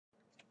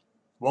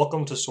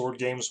Welcome to Sword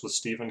Games with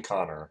Steve and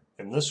Connor.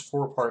 In this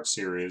four-part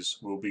series,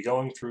 we'll be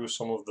going through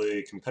some of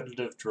the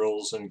competitive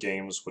drills and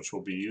games which will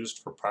be used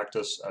for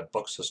practice at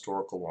Buck's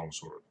Historical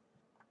Longsword.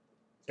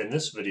 In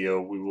this video,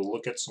 we will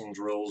look at some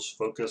drills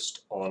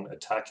focused on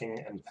attacking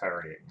and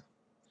parrying.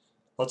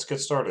 Let's get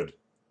started.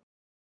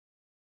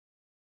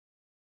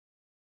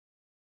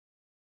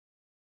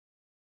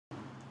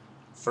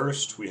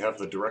 First, we have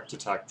the direct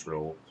attack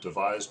drill,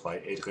 devised by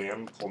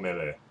Adrien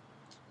Pommeret.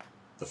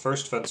 The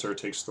first fencer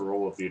takes the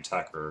role of the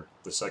attacker,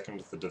 the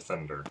second the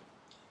defender.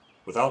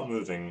 Without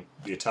moving,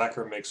 the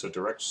attacker makes a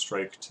direct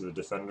strike to the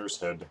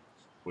defender's head,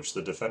 which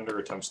the defender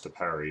attempts to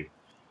parry.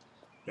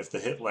 If the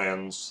hit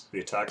lands,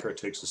 the attacker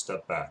takes a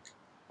step back.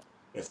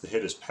 If the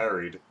hit is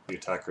parried, the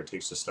attacker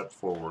takes a step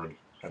forward,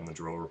 and the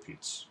drill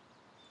repeats.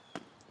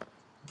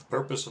 The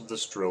purpose of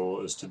this drill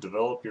is to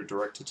develop your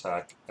direct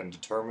attack and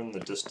determine the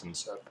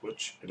distance at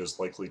which it is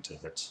likely to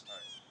hit.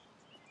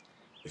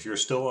 If you're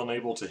still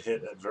unable to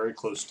hit at very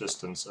close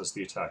distance as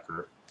the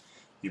attacker,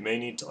 you may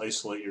need to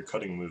isolate your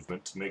cutting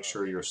movement to make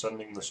sure you're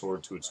sending the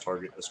sword to its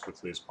target as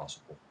quickly as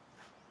possible.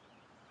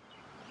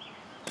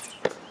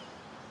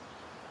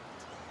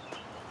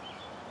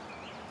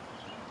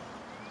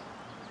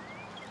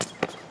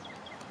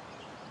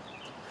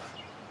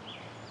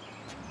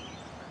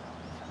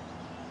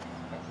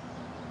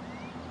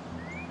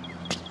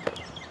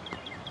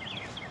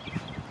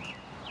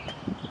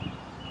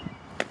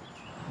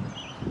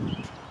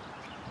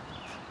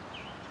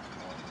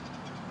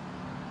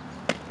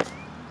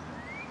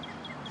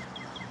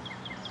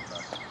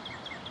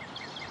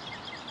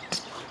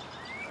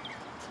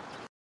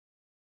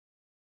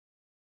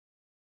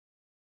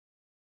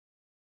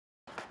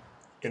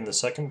 In the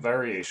second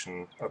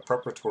variation, a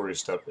preparatory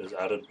step is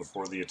added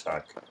before the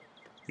attack.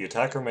 The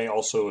attacker may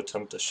also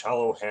attempt a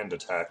shallow hand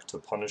attack to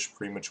punish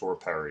premature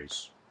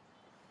parries.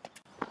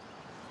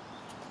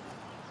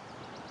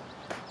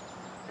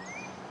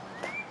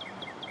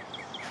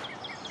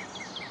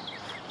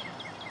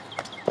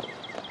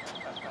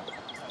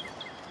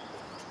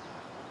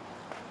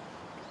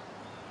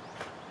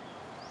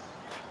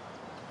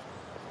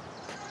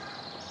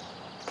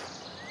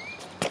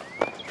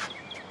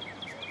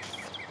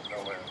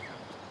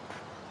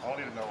 I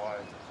don't even know why.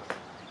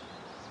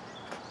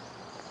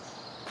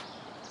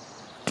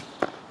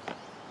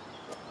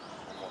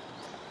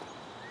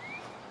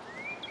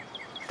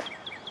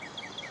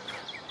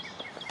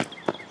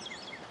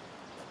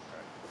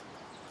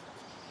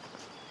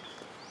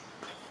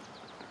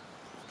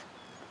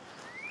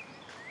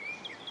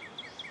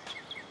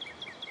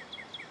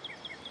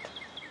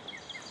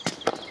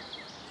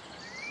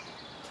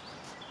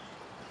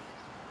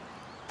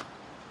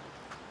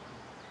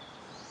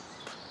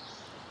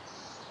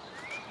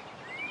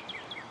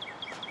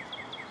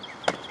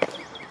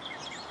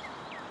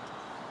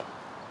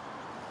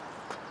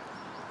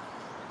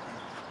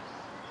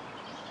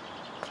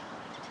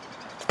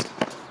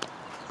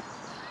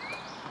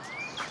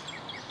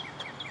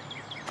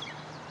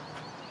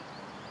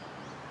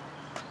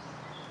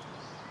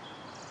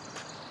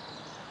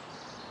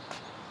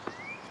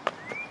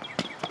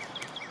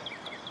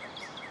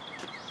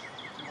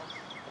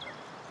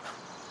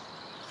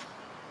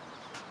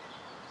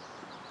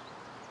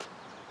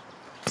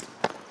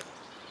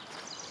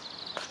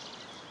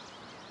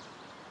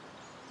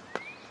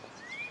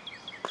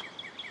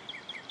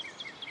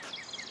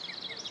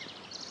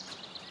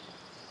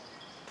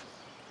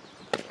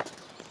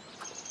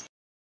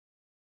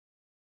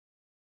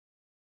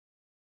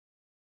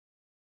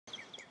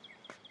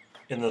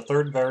 In the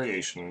third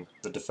variation,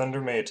 the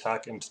defender may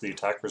attack into the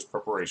attacker's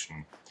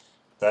preparation.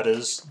 That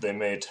is, they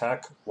may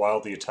attack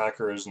while the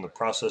attacker is in the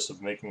process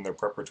of making their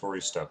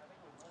preparatory step.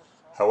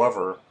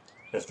 However,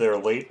 if they are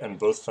late and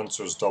both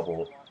fencers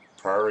double,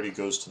 priority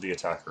goes to the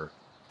attacker.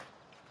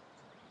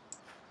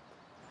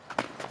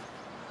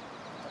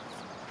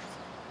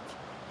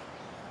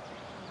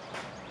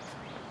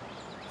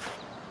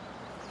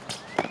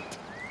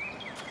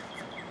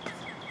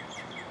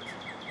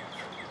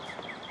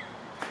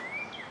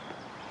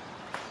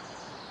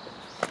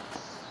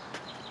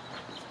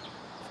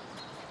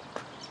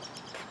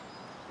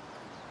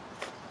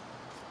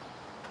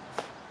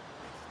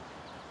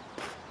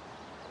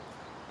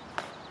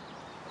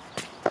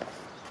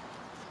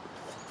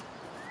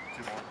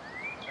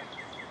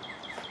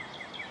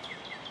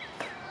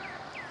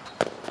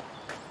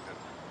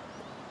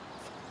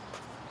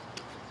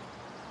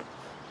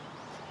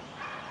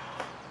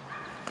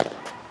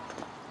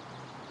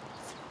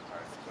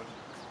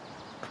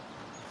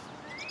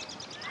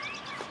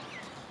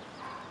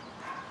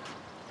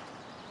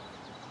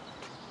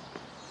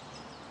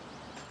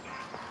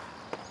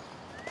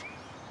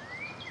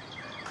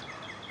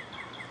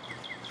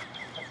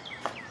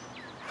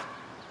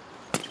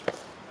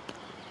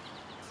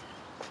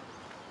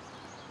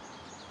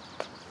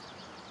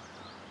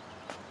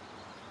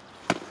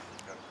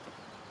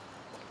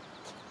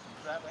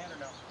 Does that land or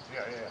no?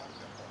 Yeah.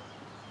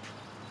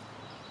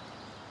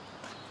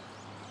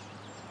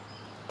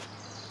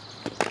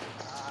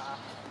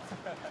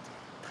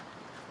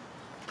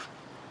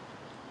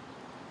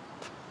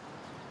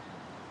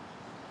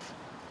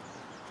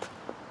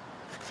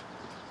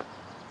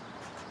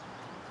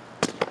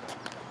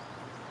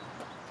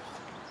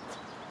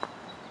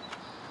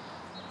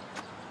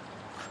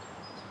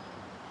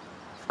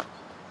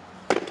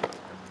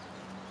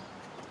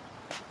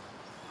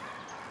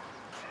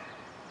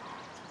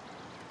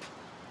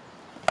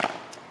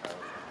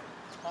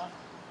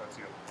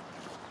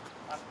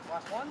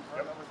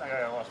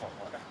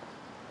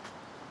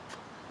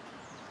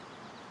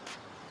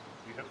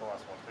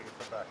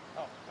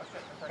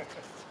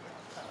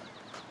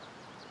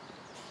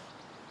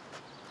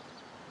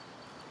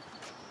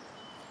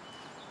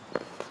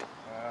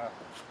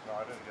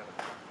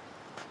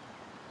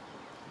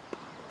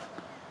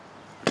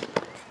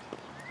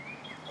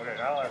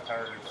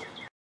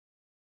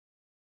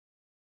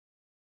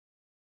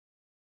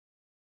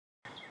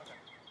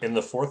 In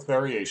the fourth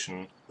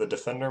variation, the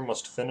defender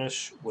must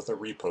finish with a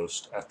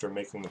riposte after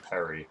making the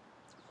parry.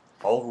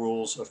 All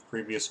rules of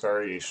previous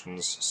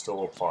variations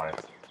still apply.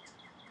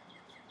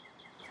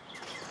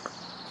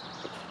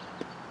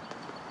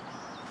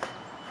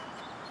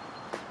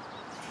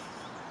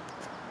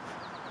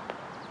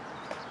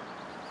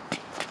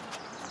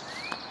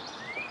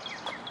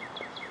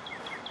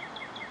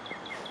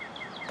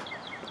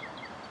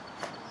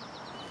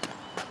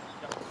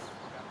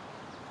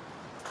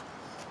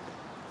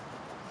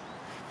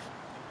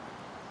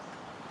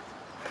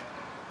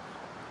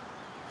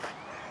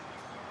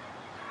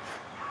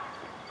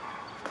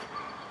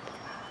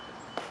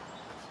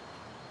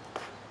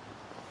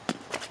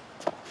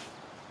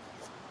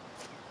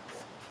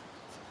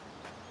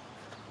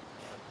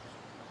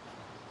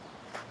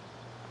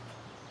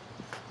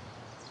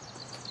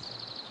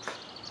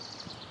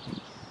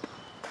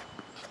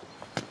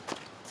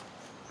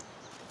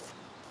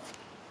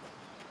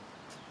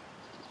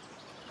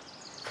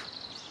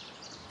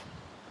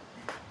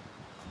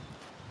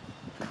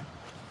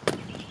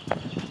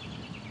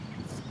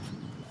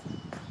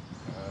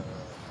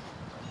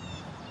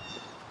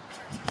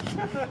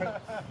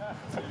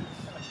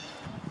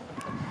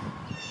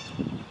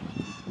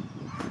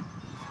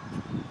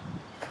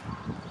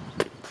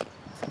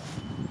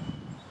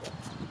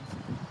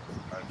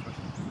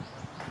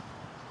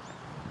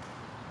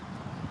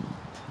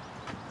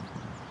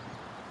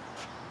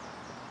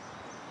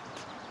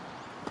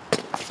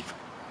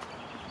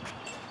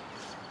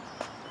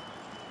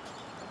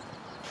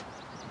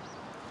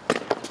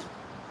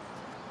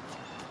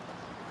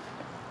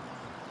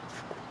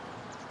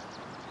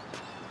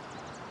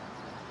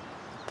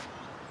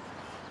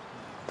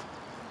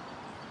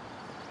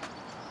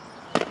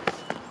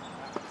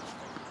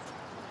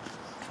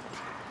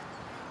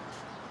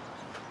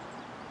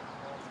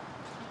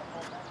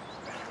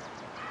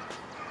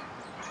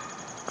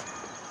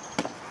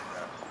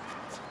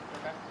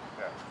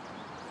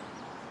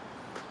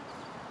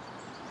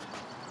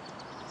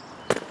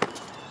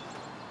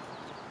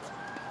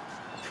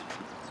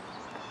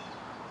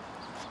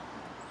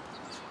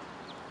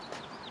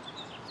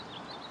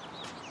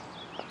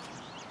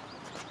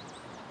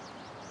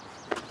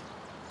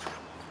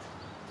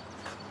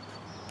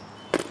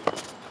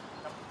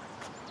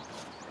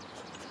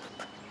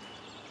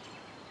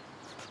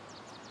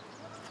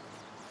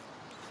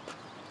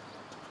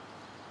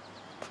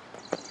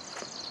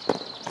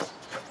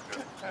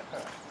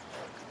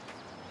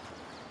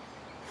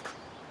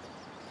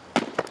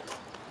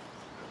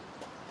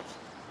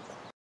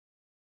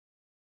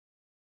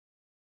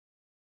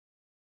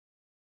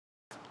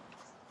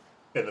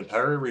 In the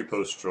parry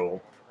riposte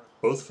drill,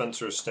 both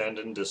fencers stand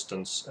in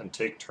distance and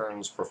take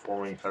turns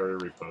performing parry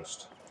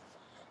riposte.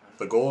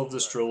 The goal of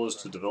this drill is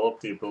to develop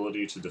the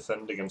ability to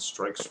defend against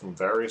strikes from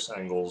various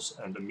angles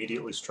and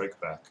immediately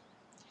strike back.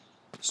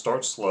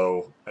 Start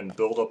slow and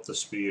build up the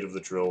speed of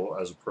the drill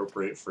as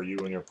appropriate for you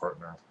and your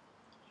partner.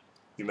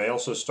 You may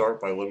also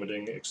start by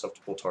limiting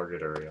acceptable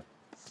target area.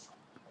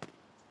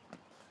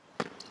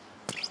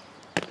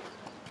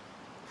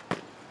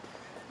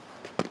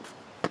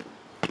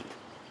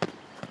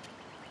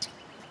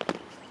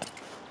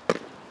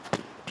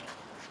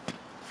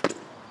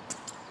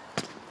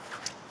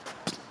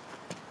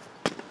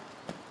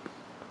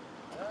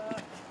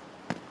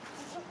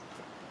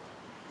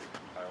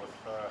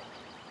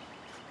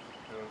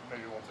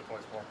 Maybe once or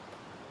twice more.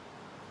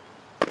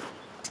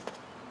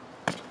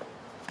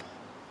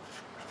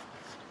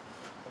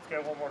 Let's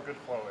get one more good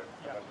flow in.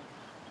 Yeah.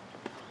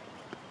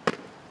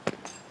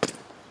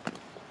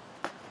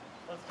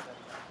 Let's do that.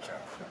 Yeah.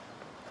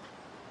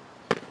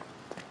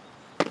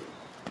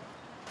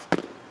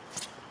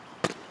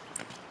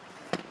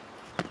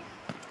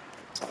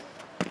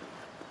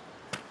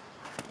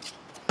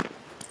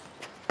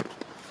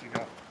 So you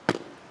go.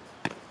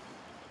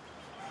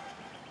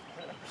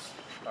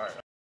 All right.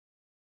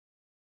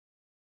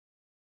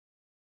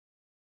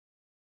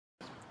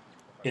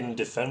 In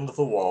Defend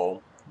the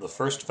Wall, the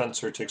first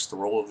fencer takes the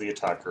role of the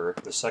attacker,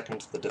 the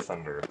second the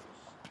defender.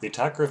 The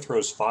attacker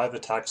throws 5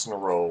 attacks in a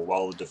row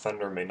while the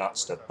defender may not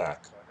step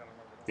back.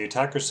 The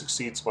attacker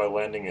succeeds by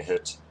landing a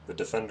hit, the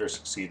defender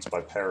succeeds by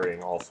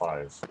parrying all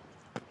 5.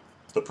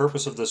 The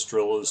purpose of this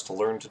drill is to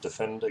learn to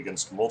defend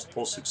against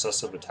multiple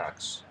successive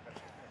attacks.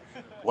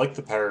 Like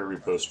the parry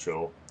riposte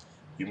drill,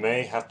 you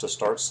may have to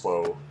start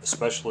slow,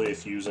 especially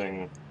if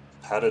using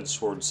padded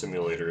sword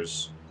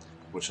simulators,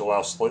 which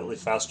allow slightly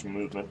faster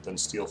movement than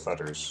steel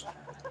fetters.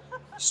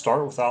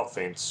 Start without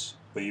feints,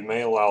 but you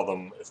may allow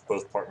them if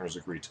both partners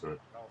agree to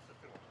it.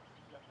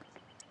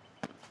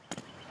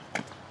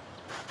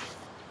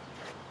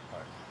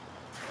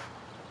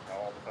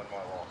 I'll defend my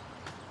wall.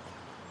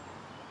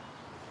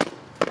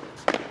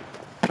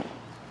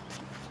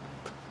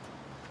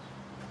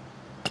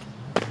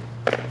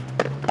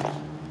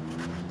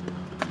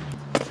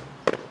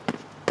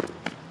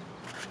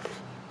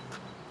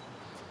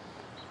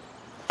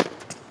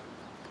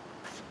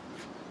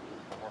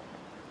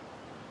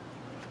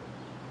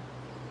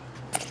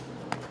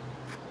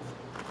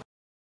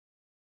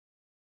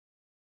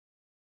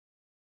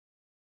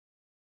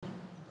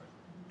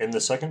 In the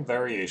second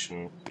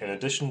variation, in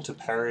addition to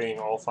parrying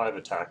all 5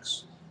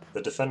 attacks,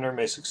 the defender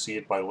may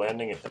succeed by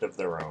landing a hit of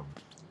their own.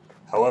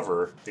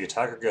 However, the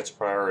attacker gets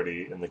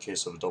priority in the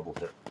case of a double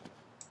hit.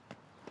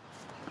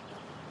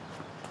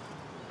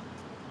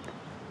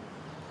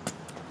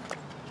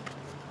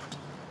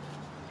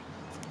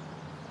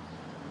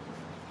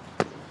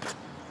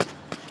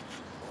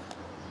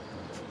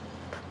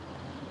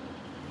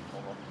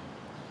 Hold on.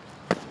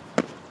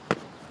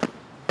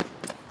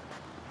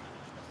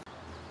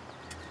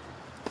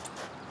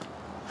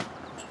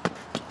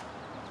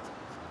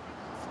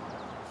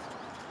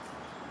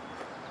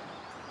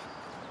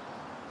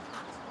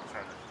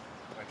 Trying to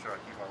make sure I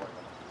keep my leg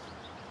on.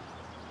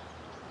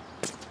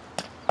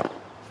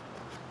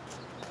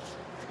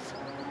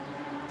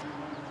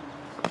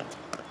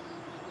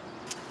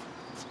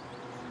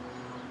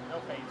 No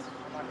face.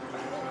 I'm not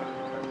gonna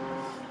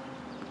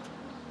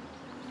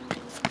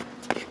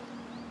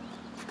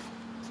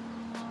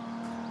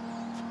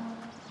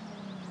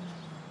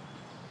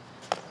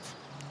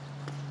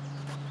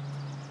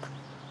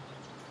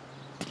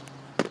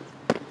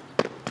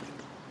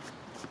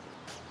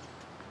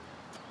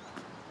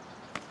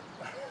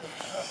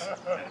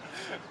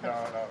No.